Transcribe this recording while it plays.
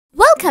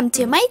Welcome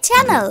to my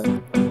channel.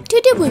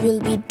 Today we will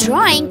be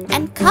drawing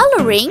and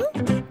coloring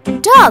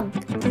dog.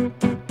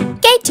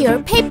 Get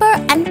your paper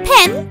and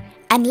pen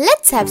and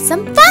let's have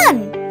some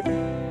fun.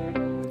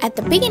 At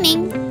the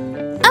beginning,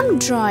 I'm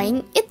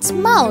drawing its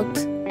mouth.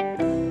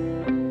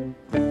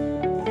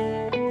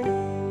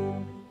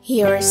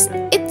 Here's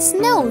its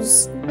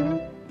nose.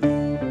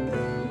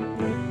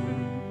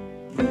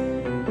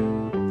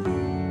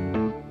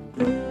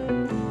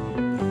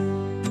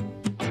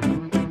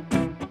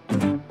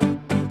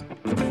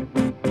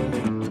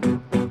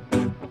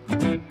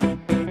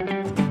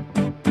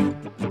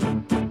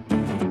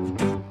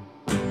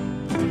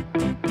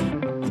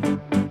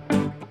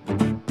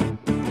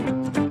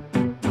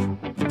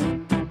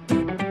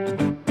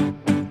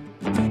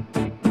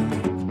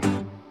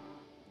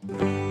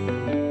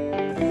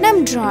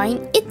 I'm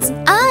drawing its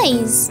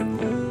eyes.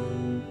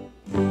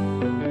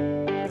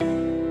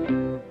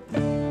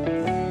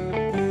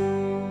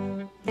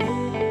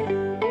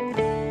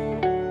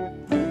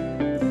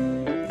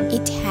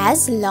 It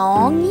has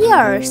long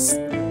ears.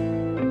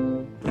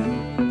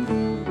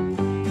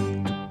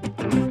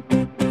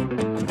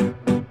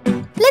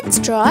 Let's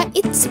draw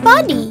its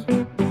body.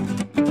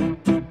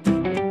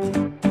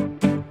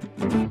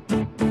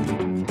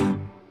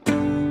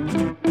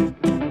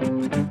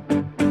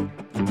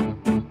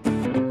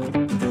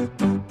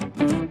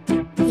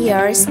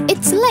 Here's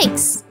its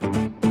legs.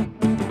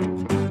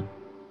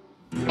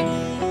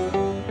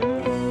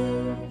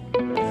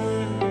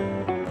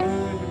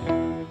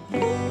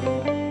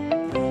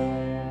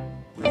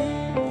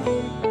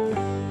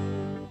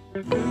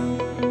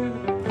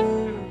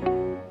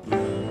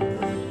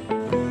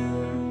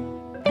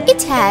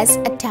 It has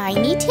a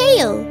tiny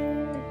tail.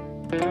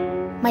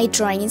 My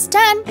drawing is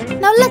done.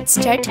 Now let's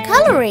start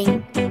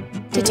coloring.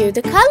 To do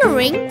the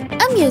coloring,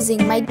 I'm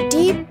using my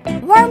deep,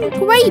 warm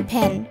gray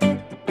pen.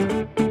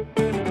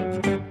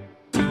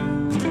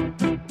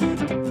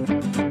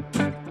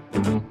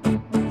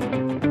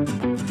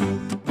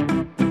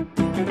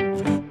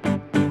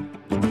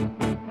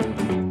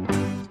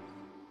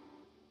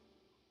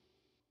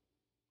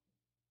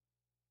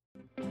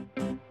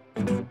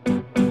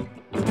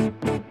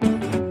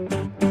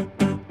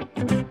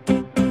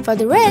 For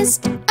the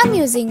rest, I'm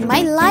using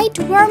my light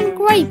warm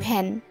gray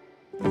pen.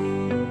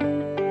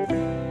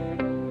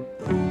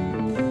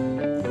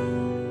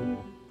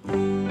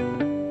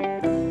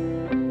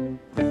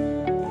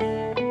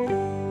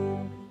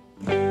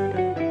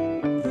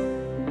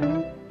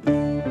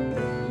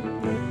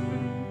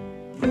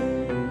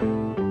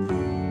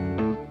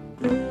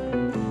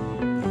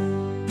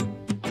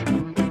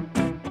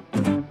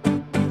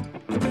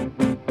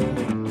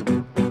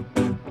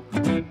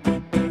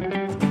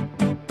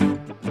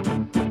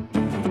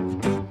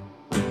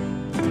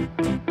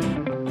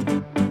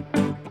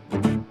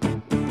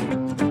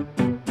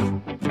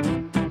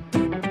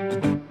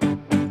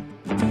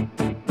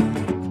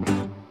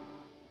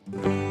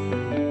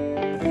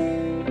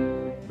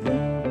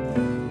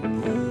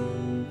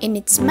 In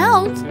its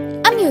mouth,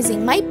 I'm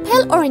using my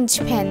pale orange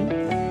pen.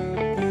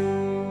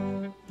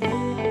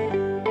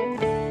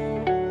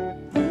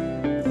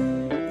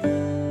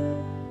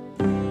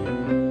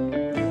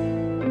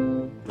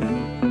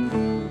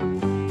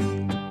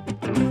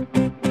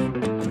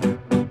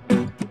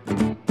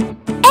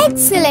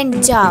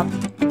 Excellent job!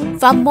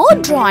 For more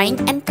drawing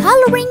and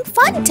coloring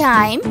fun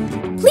time,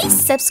 please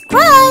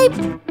subscribe.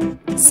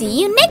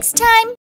 See you next time.